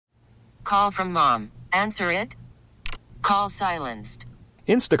Call from mom. Answer it. Call silenced.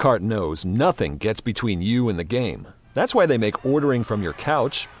 Instacart knows nothing gets between you and the game. That's why they make ordering from your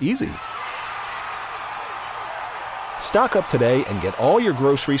couch easy. Stock up today and get all your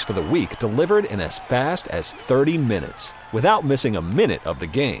groceries for the week delivered in as fast as 30 minutes without missing a minute of the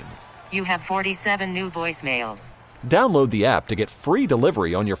game. You have 47 new voicemails. Download the app to get free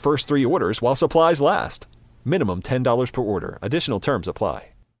delivery on your first 3 orders while supplies last. Minimum $10 per order. Additional terms apply.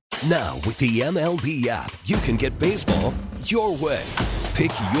 Now, with the MLB app, you can get baseball your way.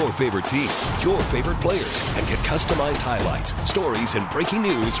 Pick your favorite team, your favorite players, and get customized highlights, stories, and breaking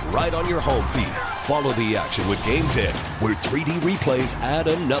news right on your home feed. Follow the action with Game 10, where 3D replays add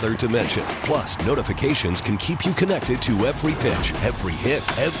another dimension. Plus, notifications can keep you connected to every pitch, every hit,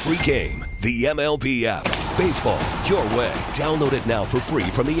 every game. The MLB app. Baseball your way. Download it now for free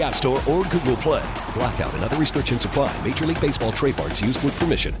from the App Store or Google Play. Blackout and other restrictions apply. Major League Baseball trademarks used with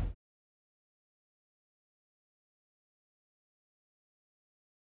permission.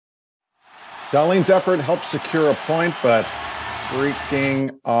 Darlene's effort helped secure a point, but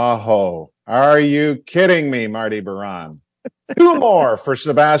freaking Aho. Are you kidding me, Marty Baron? 2 more for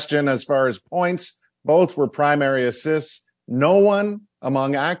Sebastian as far as points. Both were primary assists. No one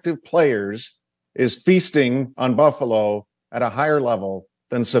among active players is feasting on Buffalo at a higher level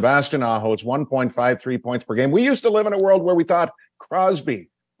than Sebastian Aho. It's 1.53 points per game. We used to live in a world where we thought Crosby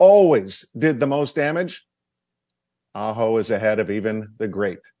always did the most damage. Aho is ahead of even the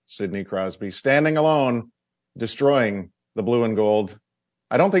great Sidney Crosby, standing alone, destroying the blue and gold.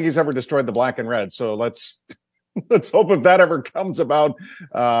 I don't think he's ever destroyed the black and red. So let's hope if that ever comes about,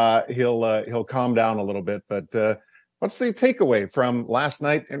 he'll calm down a little bit. But what's the takeaway from last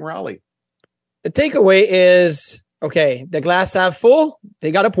night in Raleigh? The takeaway is, okay, the glass half full.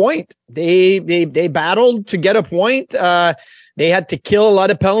 They got a point. They battled to get a point. They had to kill a lot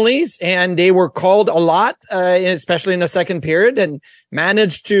of penalties, and they were called a lot, especially in the second period, and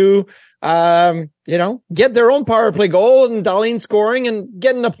managed to, get their own power play goal and Darlene scoring and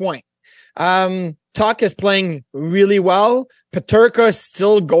getting a point. Tuck is playing really well. Peterka is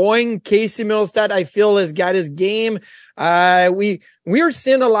still going. Casey Middlestat, I feel, has got his game. We're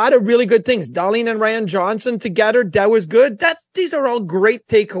seeing a lot of really good things. Darlene and Ryan Johnson together, that was good. These are all great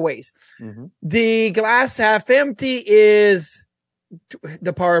takeaways. Mm-hmm. The glass half empty is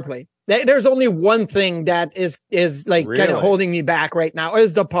the power play. There's only one thing that is like really kind of holding me back right now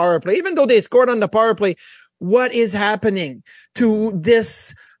is the power play. Even though they scored on the power play, what is happening to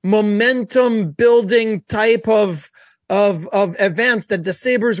this momentum building type of events that the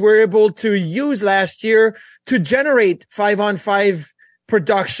Sabres were able to use last year to generate 5-on-5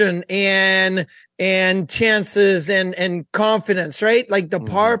 production and chances and confidence, right? Like the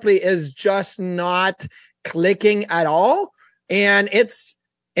power play is just not clicking at all. And it's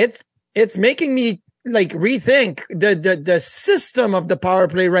making me like rethink the system of the power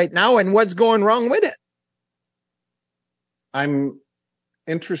play right now and what's going wrong with it. I'm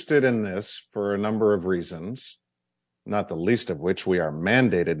interested in this for a number of reasons, not the least of which we are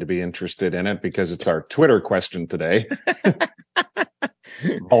mandated to be interested in it because it's our Twitter question today.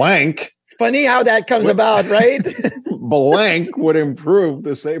 Blank. Funny how that comes about, right? Blank would improve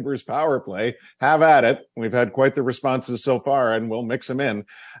the Sabres power play. Have at it. We've had quite the responses so far, and we'll mix them in.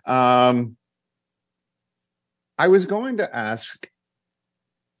 I was going to ask,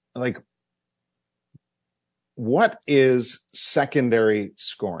 what is secondary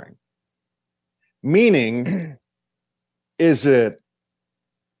scoring? Meaning, is it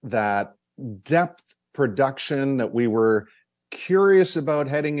that depth production that we were curious about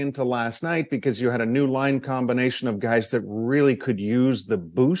heading into last night because you had a new line combination of guys that really could use the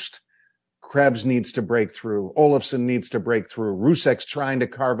boost? Krebs needs to break through. Olofsson needs to break through. Rusek's trying to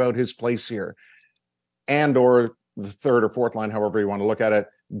carve out his place here. And or the third or fourth line, however you want to look at it,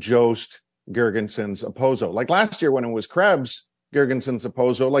 Jost, Girgensons, Opposo. Like last year when it was Krebs, Girgensons,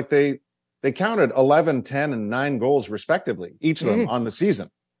 Opposo, like they counted 11, 10, and 9 goals respectively, each of them on the season.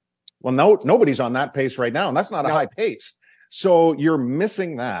 Well, nobody's on that pace right now, and that's not a high pace. So you're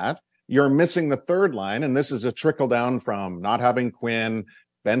missing that. You're missing the third line, and this is a trickle down from not having Quinn.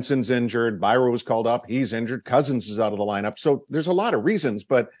 Benson's injured. Byro was called up. He's injured. Cousins is out of the lineup. So there's a lot of reasons.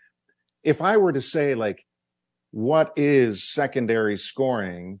 But if I were to say, what is secondary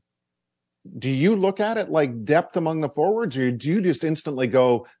scoring, do you look at it like depth among the forwards, or do you just instantly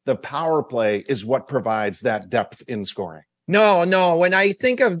go, the power play is what provides that depth in scoring? No. When I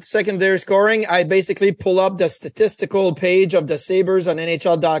think of secondary scoring, I basically pull up the statistical page of the Sabres on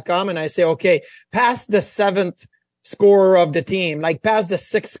NHL.com and I say, okay, past the 7th scorer of the team, like past the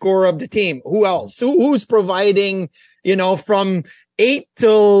 6th scorer of the team, who else? Who's providing, from 8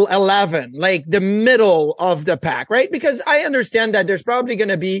 till 11, like the middle of the pack, right? Because I understand that there's probably going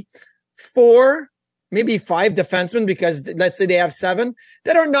to be 4, maybe 5 defensemen, because let's say they have 7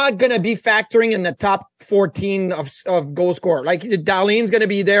 that are not going to be factoring in the top 14 of goal scorer. Like Dahlin's going to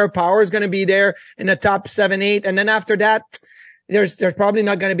be there. Power's going to be there in the top 7, 8. And then after that, there's probably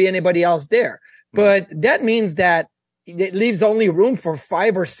not going to be anybody else there. But that means that it leaves only room for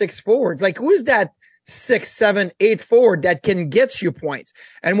 5 or 6 forwards. Like, who is that 6, 7, 8 forward that can get you points?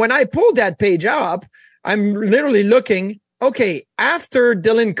 And when I pulled that page up, I'm literally looking, okay, after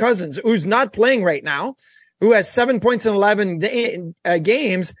Dylan Cousins, who's not playing right now, who has 7 points in 11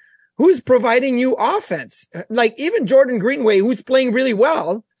 games, who's providing you offense? Like even Jordan Greenway, who's playing really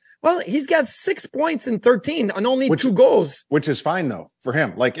well. Well, he's got 6 points in 13 on only 2 goals. Which is fine, though, for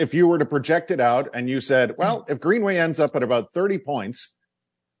him. Like, if you were to project it out and you said, well, if Greenway ends up at about 30 points,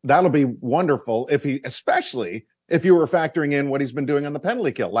 that'll be wonderful. Especially if you were factoring in what he's been doing on the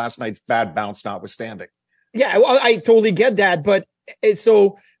penalty kill, last night's bad bounce notwithstanding. Yeah, well, I totally get that. But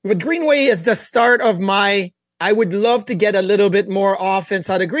Greenway is the start of I would love to get a little bit more offense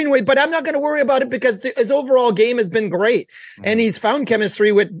out of Greenway, but I'm not going to worry about it because his overall game has been great. And he's found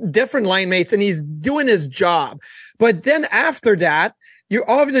chemistry with different line mates and he's doing his job. But then after that, you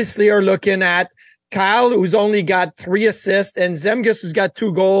obviously are looking at Kyle, who's only got 3 assists, and Zemgus, who's got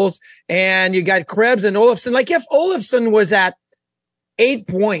 2 goals, and you got Krebs and Olofsson. Like if Olofsson was at 8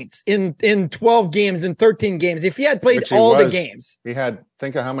 points in 12 games, in 13 games, if he had played the games. He had,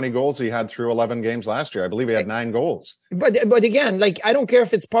 think of how many goals he had through 11 games last year. I believe he had 9 goals. But again, like, I don't care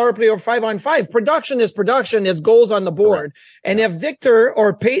if it's power play or 5-on-5. Production is production. It's goals on the board. Correct. And if Victor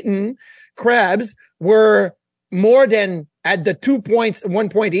or Peyton Krebs were more than at the 2 points, 1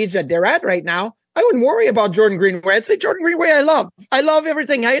 point each that they're at right now, I wouldn't worry about Jordan Greenway. I'd say Jordan Greenway, I love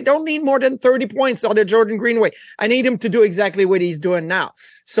everything. I don't need more than 30 points out of Jordan Greenway. I need him to do exactly what he's doing now.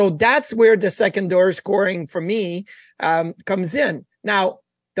 So that's where the secondary scoring for me comes in. Now,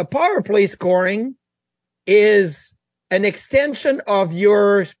 the power play scoring is an extension of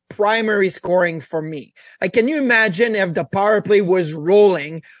your primary scoring for me. Like, can you imagine if the power play was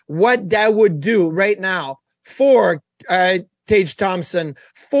rolling, what that would do right now for Tage Thompson,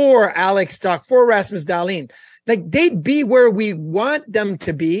 for Alex Tuch, for Rasmus Dahlin? Like, they'd be where we want them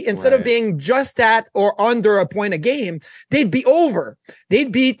to be instead of being just at or under a point a game. They'd be over.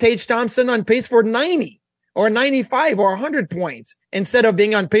 They'd be Tage Thompson on pace for 90 or 95 or 100 points instead of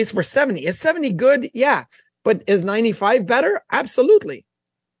being on pace for 70. Is 70 good? Yeah. But is 95 better? Absolutely.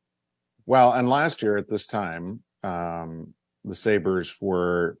 Well, and last year at this time, the Sabres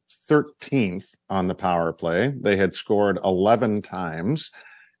were 13th on the power play. They had scored 11 times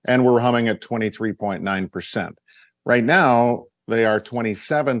and were humming at 23.9%. Right now, they are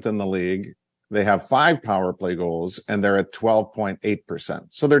 27th in the league. They have 5 power play goals and they're at 12.8%.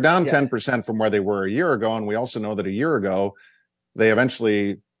 So they're down 10% from where they were a year ago. And we also know that a year ago, they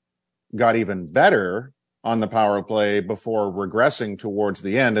eventually got even better on the power play before regressing towards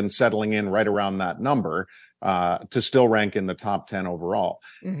the end and settling in right around that number. To still rank in the top 10 overall.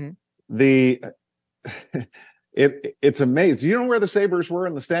 Mm-hmm. It's amazing. Do you know where the Sabres were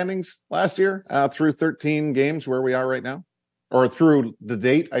in the standings last year through 13 games where we are right now? Or through the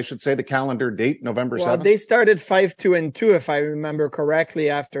date, I should say, the calendar date, November 7th? They started 5-2-2, if I remember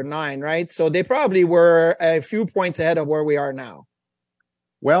correctly, after 9, right? So they probably were a few points ahead of where we are now.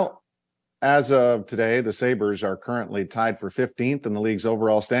 Well, as of today, the Sabres are currently tied for 15th in the league's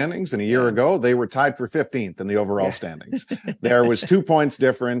overall standings. And a year ago, they were tied for 15th in the overall standings. There was 2 points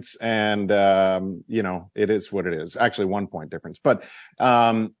difference. And, it is what it is. Actually, 1 point difference. But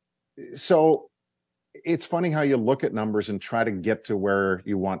so it's funny how you look at numbers and try to get to where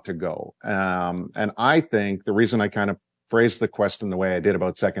you want to go. And I think the reason I kind of phrased the question the way I did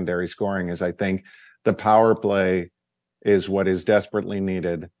about secondary scoring is I think the power play is what is desperately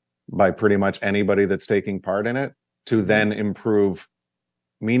needed by pretty much anybody that's taking part in it to then improve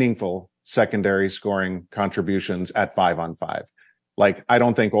meaningful secondary scoring contributions at 5-on-5. Like, I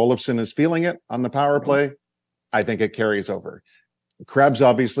don't think Olofsson is feeling it on the power play. I think it carries over. Krebs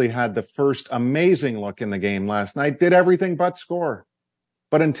obviously had the first amazing look in the game last night, did everything but score.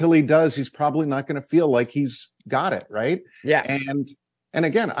 But until he does, he's probably not going to feel like he's got it, right? Yeah. And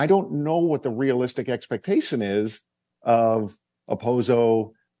again, I don't know what the realistic expectation is of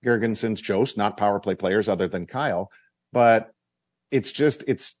Opozo, Girgensons, Jost, not power play players other than Kyle, but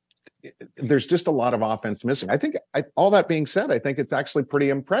there's just a lot of offense missing. I think all that being said, I think it's actually pretty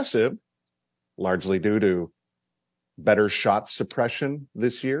impressive, largely due to better shot suppression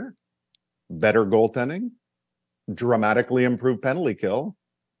this year, better goaltending, dramatically improved penalty kill.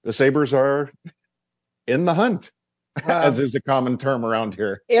 The Sabres are in the hunt as is a common term around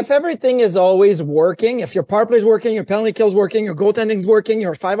here. If everything is always working, if your power play is working, your penalty kill is working, your goaltending's working,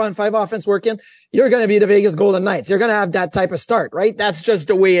 your 5-on-5 offense working, you're going to be the Vegas Golden Knights. You're going to have that type of start, right? That's just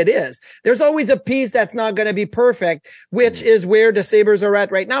the way it is. There's always a piece that's not going to be perfect, which is where the Sabres are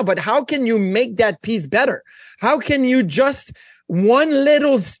at right now. But how can you make that piece better? How can you just one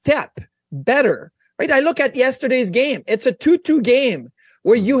little step better, right? I look at yesterday's game. It's a 2-2 game,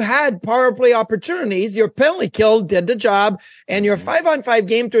 where you had power play opportunities, your penalty kill did the job, and your 5-on-5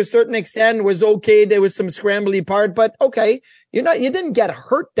 game to a certain extent was okay. There was some scrambly part, but okay, you didn't get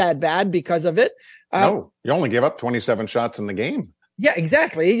hurt that bad because of it. No, you only gave up 27 shots in the game. Yeah,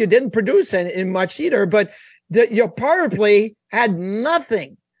 exactly. You didn't produce any much either, but your power play had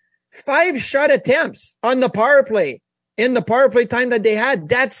nothing. 5 shot attempts on the power play in the power play time that they had.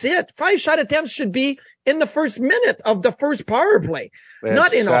 That's it. 5 shot attempts should be in the first minute of the first power play.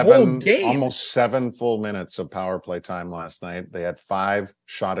 Not in a whole game. Almost 7 full minutes of power play time last night. They had 5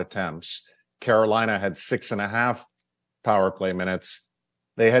 shot attempts. Carolina had 6.5 power play minutes.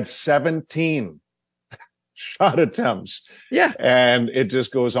 They had 17 shot attempts. Yeah. And it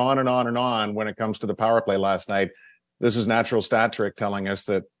just goes on and on and on when it comes to the power play last night. This is Natural Stat Trick telling us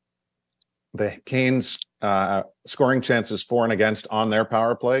that the Canes scoring chances for and against on their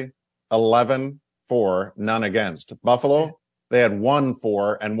power play, 11 for, none against. Buffalo, they had 1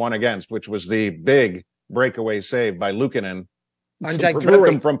 for and 1 against, which was the big breakaway save by Luukkonen on to Jack prevent Drury.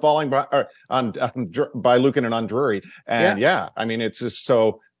 them from falling by Luukkonen on Drury. And yeah, I mean, it's just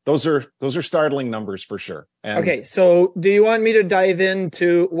so those are startling numbers for sure. And okay, so do you want me to dive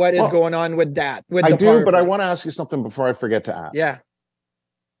into what is going on with that? I do, but I want to ask you something before I forget to ask. Yeah.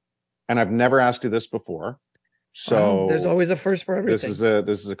 And I've never asked you this before. So there's always a first for everything.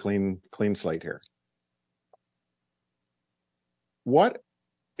 This is a clean slate here. What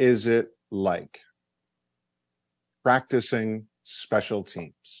is it like practicing special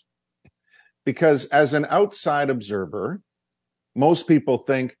teams? Because as an outside observer, most people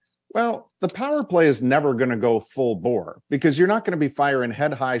think, well, the power play is never going to go full bore because you're not going to be firing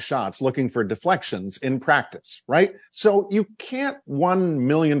head high shots looking for deflections in practice, right? So you can't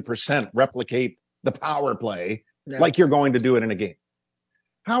 1,000,000% replicate the power play like you're going to do it in a game.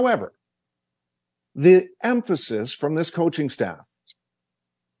 However, the emphasis from this coaching staff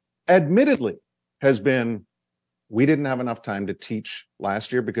admittedly has been, we didn't have enough time to teach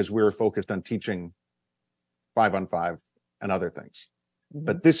last year because we were focused on teaching 5-on-5 and other things.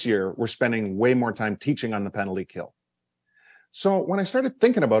 But this year we're spending way more time teaching on the penalty kill. So when I started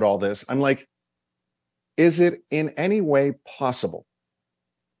thinking about all this, I'm like, is it in any way possible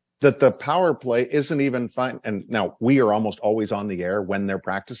that the power play isn't even fine? And now we are almost always on the air when they're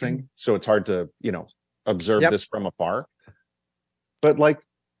practicing. So it's hard to, observe this from afar. But like,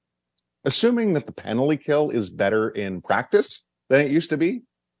 assuming that the penalty kill is better in practice than it used to be,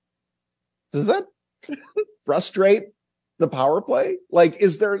 does that frustrate the power play? Like,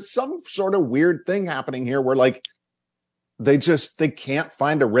 is there some sort of weird thing happening here where like they can't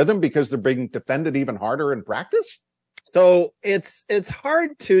find a rhythm because they're being defended even harder in practice? So it's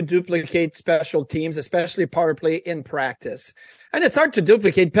hard to duplicate special teams, especially power play in practice. And it's hard to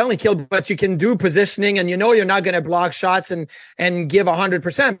duplicate penalty kill, but you can do positioning and you're not going to block shots and give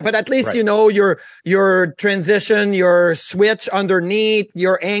 100%, but at least your transition, your switch underneath,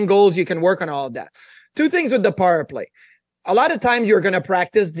 your angles, you can work on all of that. 2 things with the power play. A lot of times you're going to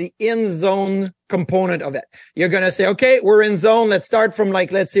practice the in zone component of it. You're going to say, okay, we're in zone. Let's start from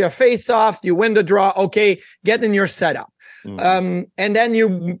let's say a face off. You win the draw. Okay. Get in your setup. And then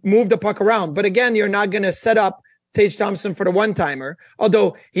you move the puck around. But again, you're not going to set up Tage Thompson for the one-timer,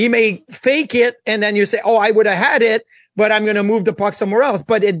 although he may fake it. And then you say, oh, I would have had it, but I'm going to move the puck somewhere else.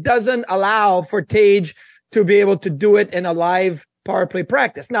 But it doesn't allow for Tage to be able to do it in a live power play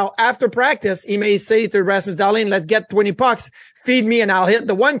practice. Now, after practice, he may say to Rasmus Dahlin, let's get 20 pucks, feed me, and I'll hit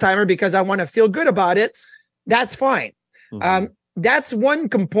the one-timer because I want to feel good about it. That's fine. That's one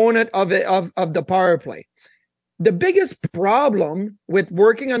component of it, of the power play. The biggest problem with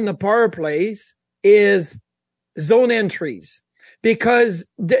working on the power plays is zone entries, because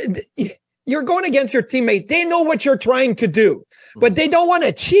you're going against your teammate. They know what you're trying to do, but they don't want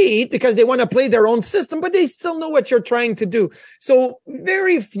to cheat because they want to play their own system, but they still know what you're trying to do. So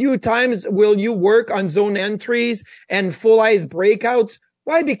very few times will you work on zone entries and full ice breakouts.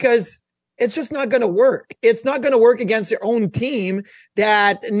 Why? Because it's just not going to work. It's not going to work against your own team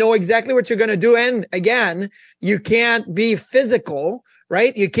that know exactly what you're going to do. And again, you can't be physical,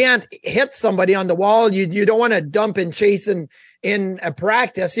 right? You can't hit somebody on the wall. You don't want to dump and chase in a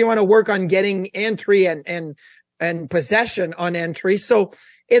practice. You want to work on getting entry and possession on entry. So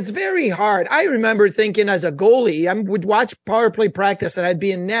it's very hard. I remember thinking as a goalie, I would watch power play practice and I'd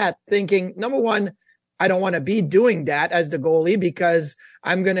be in net thinking, number one, I don't want to be doing that as the goalie because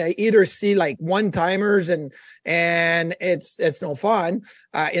I'm going to either see like one-timers and it's no fun,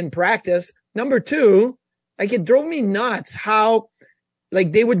 in practice. Number two, like it drove me nuts how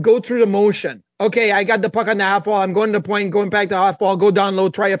like they would go through the motion. Okay, I got the puck on the half wall. I'm going to the point, going back to half wall, go down low,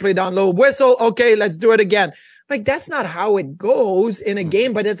 try to play down low, whistle. Okay, let's do it again. Like that's not how it goes in a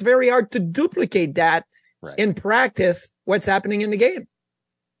game, but it's very hard to duplicate that in practice, what's happening in the game.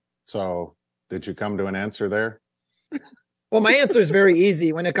 So did you come to an answer there? Well, my answer is very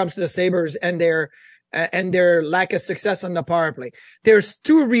easy when it comes to the Sabres and their lack of success on the power play. There's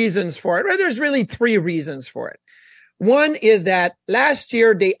two reasons for it. Or there's really three reasons for it. One is that last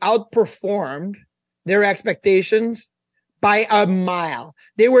year they outperformed their expectations by a mile.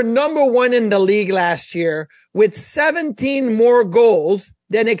 They were number one in the league last year with 17 more goals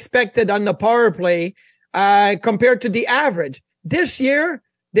than expected on the power play, compared to the average. This year,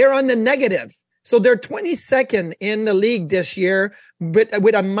 they're on the negative. So they're 22nd in the league this year, but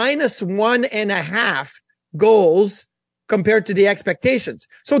with a -1.5 goals compared to the expectations.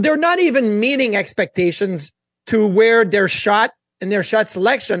 So they're not even meeting expectations to where their shot and their shot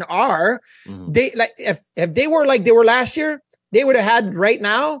selection are. They like if they were like they were last year, they would have had right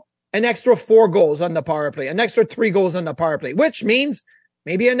now an extra 4 goals on the power play, an extra 3 goals on the power play, which means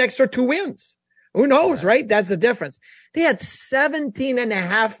maybe an extra 2 wins. Who knows, right? That's the difference. They had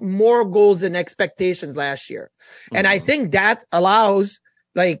 17.5 more goals than expectations last year. And I think that allows,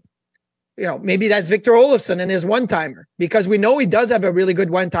 like, you know, maybe that's Victor Olofsson and his one-timer, because we know he does have a really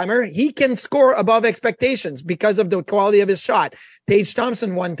good one-timer. He can score above expectations because of the quality of his shot. Tage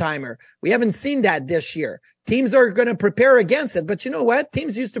Thompson one-timer. We haven't seen that this year. Teams are going to prepare against it. But you know what?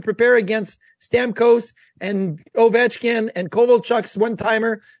 Teams used to prepare against Stamkos and Ovechkin and Kovalchuk's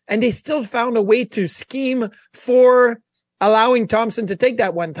one-timer, and they still found a way to scheme for allowing Thompson to take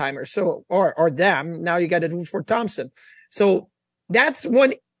that one-timer. So, or them. Now you got to do it for Thompson. So that's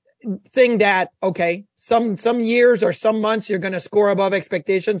one thing that, okay, some years or some months you're going to score above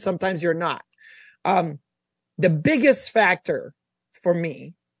expectations. Sometimes you're not. The biggest factor for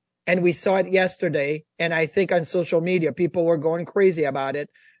me, and we saw it yesterday, and I think on social media, people were going crazy about it,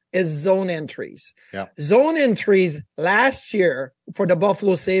 is zone entries. Yeah. Zone entries last year for the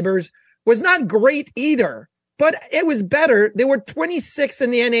Buffalo Sabres was not great either, but it was better. They were 26 in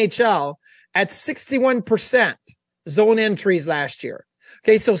the NHL at 61% zone entries last year.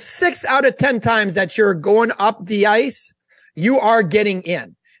 Okay, so 6 out of 10 times that you're going up the ice, you are getting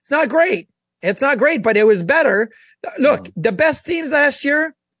in. It's not great. It's not great, but it was better. Look, the best teams last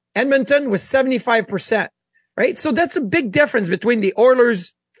year, Edmonton was 75%, right? So that's a big difference between the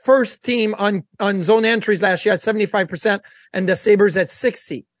Oilers' first team on zone entries last year at 75% and the Sabres at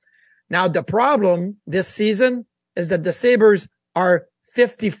 60. Now, the problem this season is that the Sabres are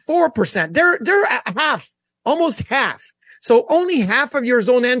 54%. They're at half, almost half. So only half of your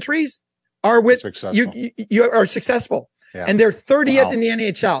zone entries are with you are successful. Yeah. And they're 30th in the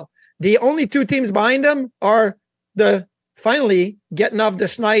NHL. The only 2 teams behind them are the finally getting off the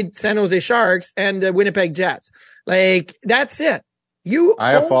Schneid San Jose Sharks and the Winnipeg Jets. Like, that's it.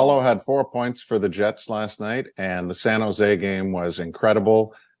 IFfollow had 4 points for the Jets last night, and the San Jose game was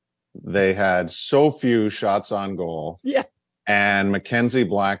incredible. They had so few shots on goal. Yeah. And Mackenzie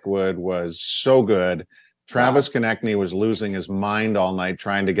Blackwood was so good. Travis Konechny was losing his mind all night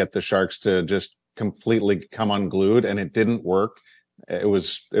trying to get the Sharks to just completely come unglued, and it didn't work. It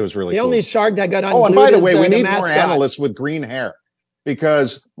was really the cool. only Shark that got unglued. Oh, and by the way, we need mascot. more analysts with green hair,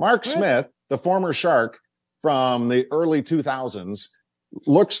 because Mark Smith, the former Shark from the early 2000s,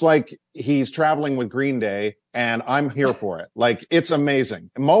 looks like he's traveling with Green Day, and I'm here for it. Like, it's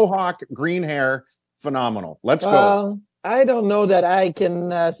amazing. Mohawk, green hair, phenomenal. Let's go. I don't know that I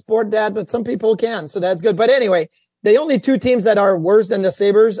can sport that, but some people can, so that's good. But anyway, the only 2 teams that are worse than the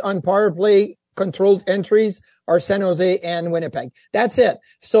Sabres on power play controlled entries are San Jose and Winnipeg. That's it.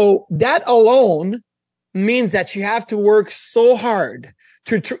 So that alone means that you have to work so hard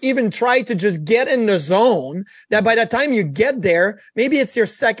to even try to just get in the zone that by the time you get there, maybe it's your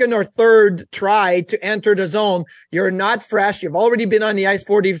second or third try to enter the zone. You're not fresh. You've already been on the ice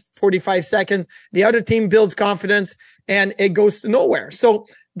 45 seconds. The other team builds confidence and it goes to nowhere. So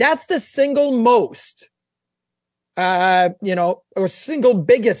that's the single most, or single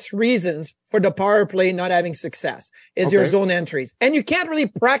biggest reasons for the power play not having success is your zone entries. And you can't really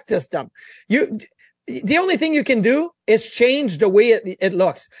practice them. the only thing you can do is change the way it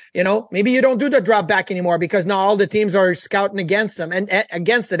looks. Maybe you don't do the drop back anymore because now all the teams are scouting against them and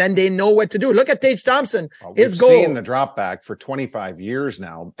against it, and they know what to do. Look at Tage Thompson. His goal. We've seen the drop back for 25 years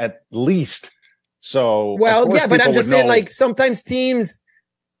now, at least. So, but I'm just saying, like, sometimes teams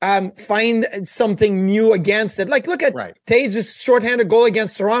find something new against it. Like, look at Tage's shorthanded goal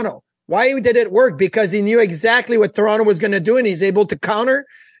against Toronto. Why did it work? Because he knew exactly what Toronto was going to do, and he's able to counter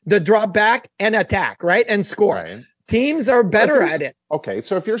the drop back and attack, right? And score. Right. Teams are better at it. Okay.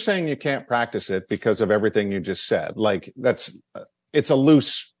 So if you're saying you can't practice it because of everything you just said, like it's a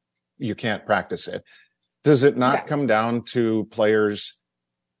loose, you can't practice it. Does it not come down to players'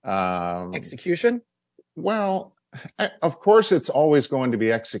 execution? Well, of course it's always going to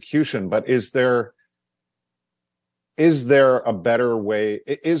be execution, but is there a better way?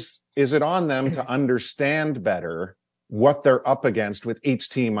 Is it on them to understand better what they're up against with each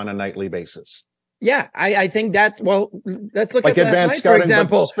team on a nightly basis? Yeah, I think let's look like at last night, for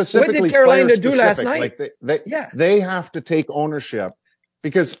example. What did Carolina do last night? Like they have to take ownership,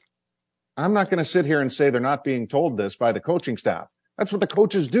 because I'm not going to sit here and say they're not being told this by the coaching staff. That's what the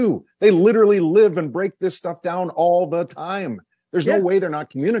coaches do. They literally live and break this stuff down all the time. There's no way they're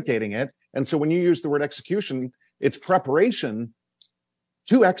not communicating it. And so when you use the word execution, it's preparation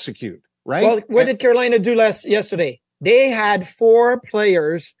to execute, right? Well, what did Carolina do yesterday? They had 4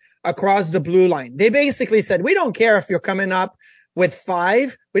 players across the blue line. They basically said, we don't care if you're coming up with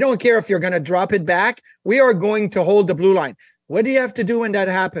 5. We don't care if you're going to drop it back. We are going to hold the blue line. What do you have to do when that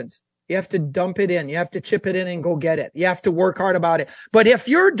happens? You have to dump it in. You have to chip it in and go get it. You have to work hard about it. But if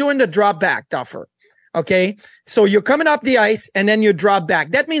you're doing the drop back, Duffer, okay, so you're coming up the ice and then you drop back.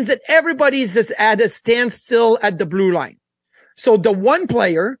 That means that everybody's just at a standstill at the blue line. So the one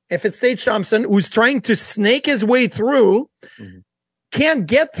player, if it's Tage Thompson, who's trying to snake his way through, can't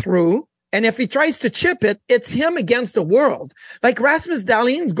get through. And if he tries to chip it, it's him against the world. Like Rasmus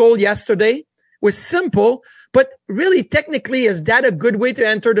Dahlin's goal yesterday was simple, but really technically, is that a good way to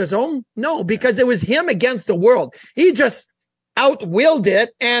enter the zone? No, because it was him against the world. He just outwilled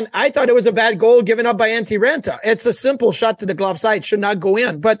it. And I thought it was a bad goal given up by Antti Ranta. It's a simple shot to the glove side, should not go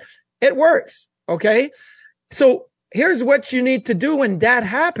in, but it works. Okay. So here's what you need to do when that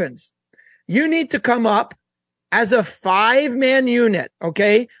happens. You need to come up as a 5-man unit,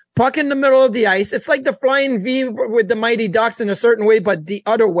 okay? Puck in the middle of the ice. It's like the flying V with the Mighty Ducks in a certain way, but the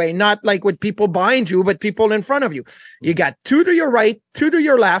other way, not like with people behind you, but people in front of you. You got 2 to your right, 2 to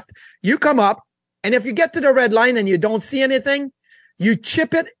your left. You come up, and if you get to the red line and you don't see anything, you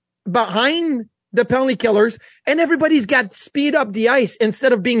chip it behind the penalty killers, and everybody's got speed up the ice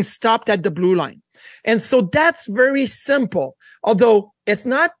instead of being stopped at the blue line. And so that's very simple, although it's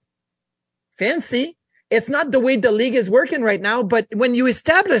not fancy. It's not the way the league is working right now. But when you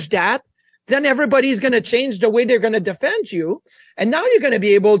establish that, then everybody's going to change the way they're going to defend you. And now you're going to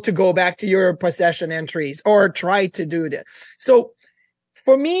be able to go back to your possession entries or try to do that. So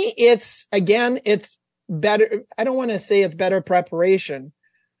for me, it's better. I don't want to say it's better preparation,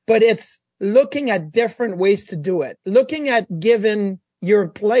 but it's looking at different ways to do it. Looking at giving your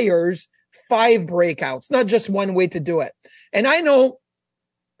players 5 breakouts, not just one way to do it. And I know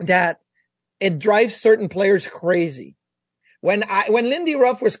that it drives certain players crazy. When Lindy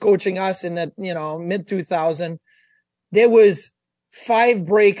Ruff was coaching us in the, mid 2000, there was 5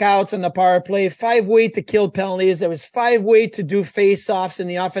 breakouts on the power play, 5 ways to kill penalties. There was 5 ways to do face-offs in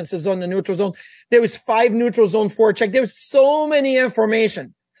the offensive zone, the neutral zone. There was 5 neutral zone forecheck. There was so many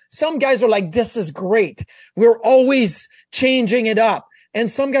information. Some guys were like, this is great. We're always changing it up.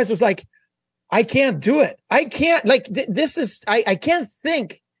 And some guys was like, I can't do it. I can't I can't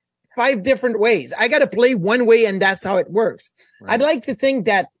think 5 different ways. I got to play one way, and that's how it works. Right. I'd like to think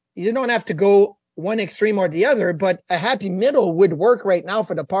that you don't have to go one extreme or the other, but a happy middle would work right now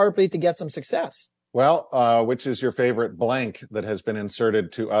for the power play to get some success. Well, which is your favorite blank that has been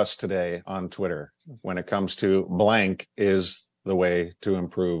inserted to us today on Twitter when it comes to blank is the way to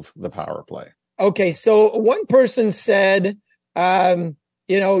improve the power play? Okay, so one person said,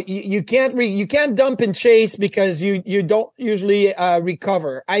 you can't dump and chase because you don't usually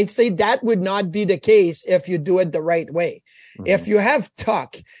recover. I'd say that would not be the case if you do it the right way. Mm-hmm. If you have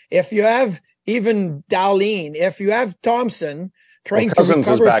Tuck, if you have even Dahlin, if you have Thompson trying to recover Cousins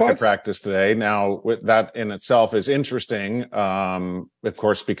is back pucks. at practice today. Now, with that in itself is interesting, of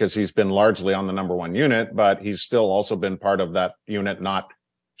course, because he's been largely on the number 1 unit, but he's still also been part of that unit, not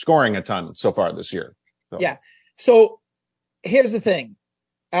scoring a ton so far this year. So. Yeah. So here's the thing.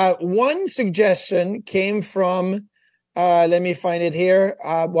 One suggestion came from, let me find it here.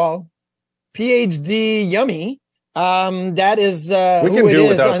 PhD Yummy That is we who can it do is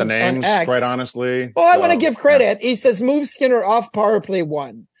without on, the names, quite honestly. Well, I want to give credit. Yeah. He says move Skinner off power play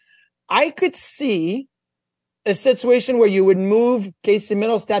 1. I could see a situation where you would move Casey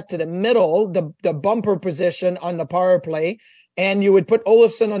Middlestat to the middle, the bumper position on the power play, and you would put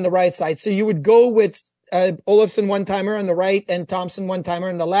Olofsson on the right side. So you would go with Olofsson one-timer on the right and Thompson one-timer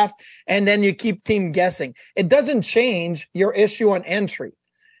on the left, and then you keep team guessing. It doesn't change your issue on entry.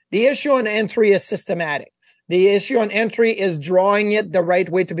 The issue on entry is systematic. The issue on entry is drawing it the right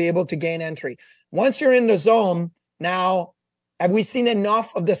way to be able to gain entry. Once you're in the zone, now, have we seen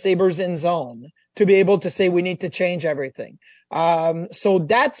enough of the Sabres in zone to be able to say we need to change everything? So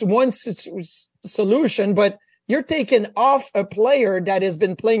that's one solution, but you're taking off a player that has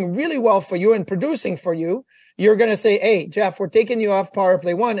been playing really well for you and producing for you. You're going to say, hey, Jeff, we're taking you off power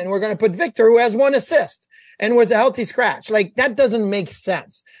play 1, and we're going to put Victor, who has 1 assist and was a healthy scratch. Like, that doesn't make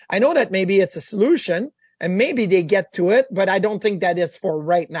sense. I know that maybe it's a solution and maybe they get to it, but I don't think that it's for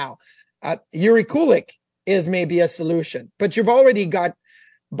right now. Yuri Kulik is maybe a solution, but you've already got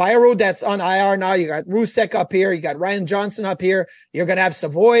Byro that's on IR now. You got Rusek up here. You got Ryan Johnson up here. You're going to have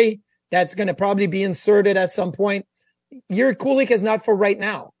Savoy that's going to probably be inserted at some point. Yuri Kulik is not for right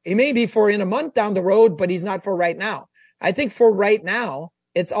now. He may be for in a month down the road, but he's not for right now. I think for right now,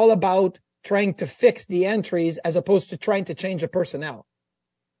 it's all about trying to fix the entries as opposed to trying to change the personnel.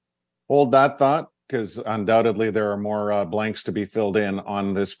 Hold that thought, because undoubtedly there are more blanks to be filled in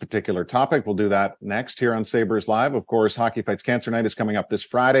on this particular topic. We'll do that next here on Sabres Live. Of course, Hockey Fights Cancer Night is coming up this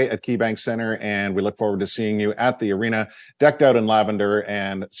Friday at KeyBank Center, and we look forward to seeing you at the arena, decked out in lavender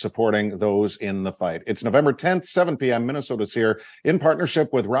and supporting those in the fight. It's November 10th, 7 p.m. Minnesota's here in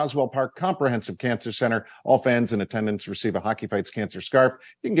partnership with Roswell Park Comprehensive Cancer Center. All fans in attendance receive a Hockey Fights Cancer scarf.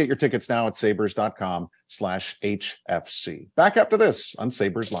 You can get your tickets now at sabres.com/HFC. Back after this on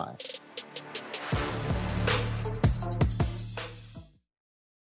Sabres Live.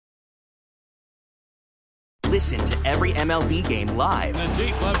 Listen to every MLB game live. In the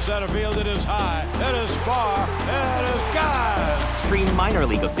deep left center field, it is high, it is far, it is gone. Stream minor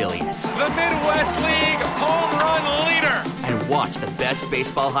league affiliates. The Midwest League home run leader. And watch the best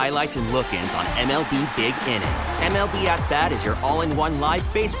baseball highlights and look-ins on MLB Big Inning. MLB At Bat is your all-in-one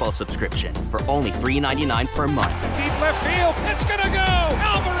live baseball subscription for only $3.99 per month. Deep left field, it's gonna go.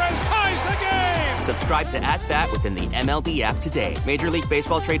 Alvarez ties the game. Subscribe to At Bat within the MLB app today. Major League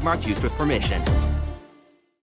Baseball trademarks used with permission.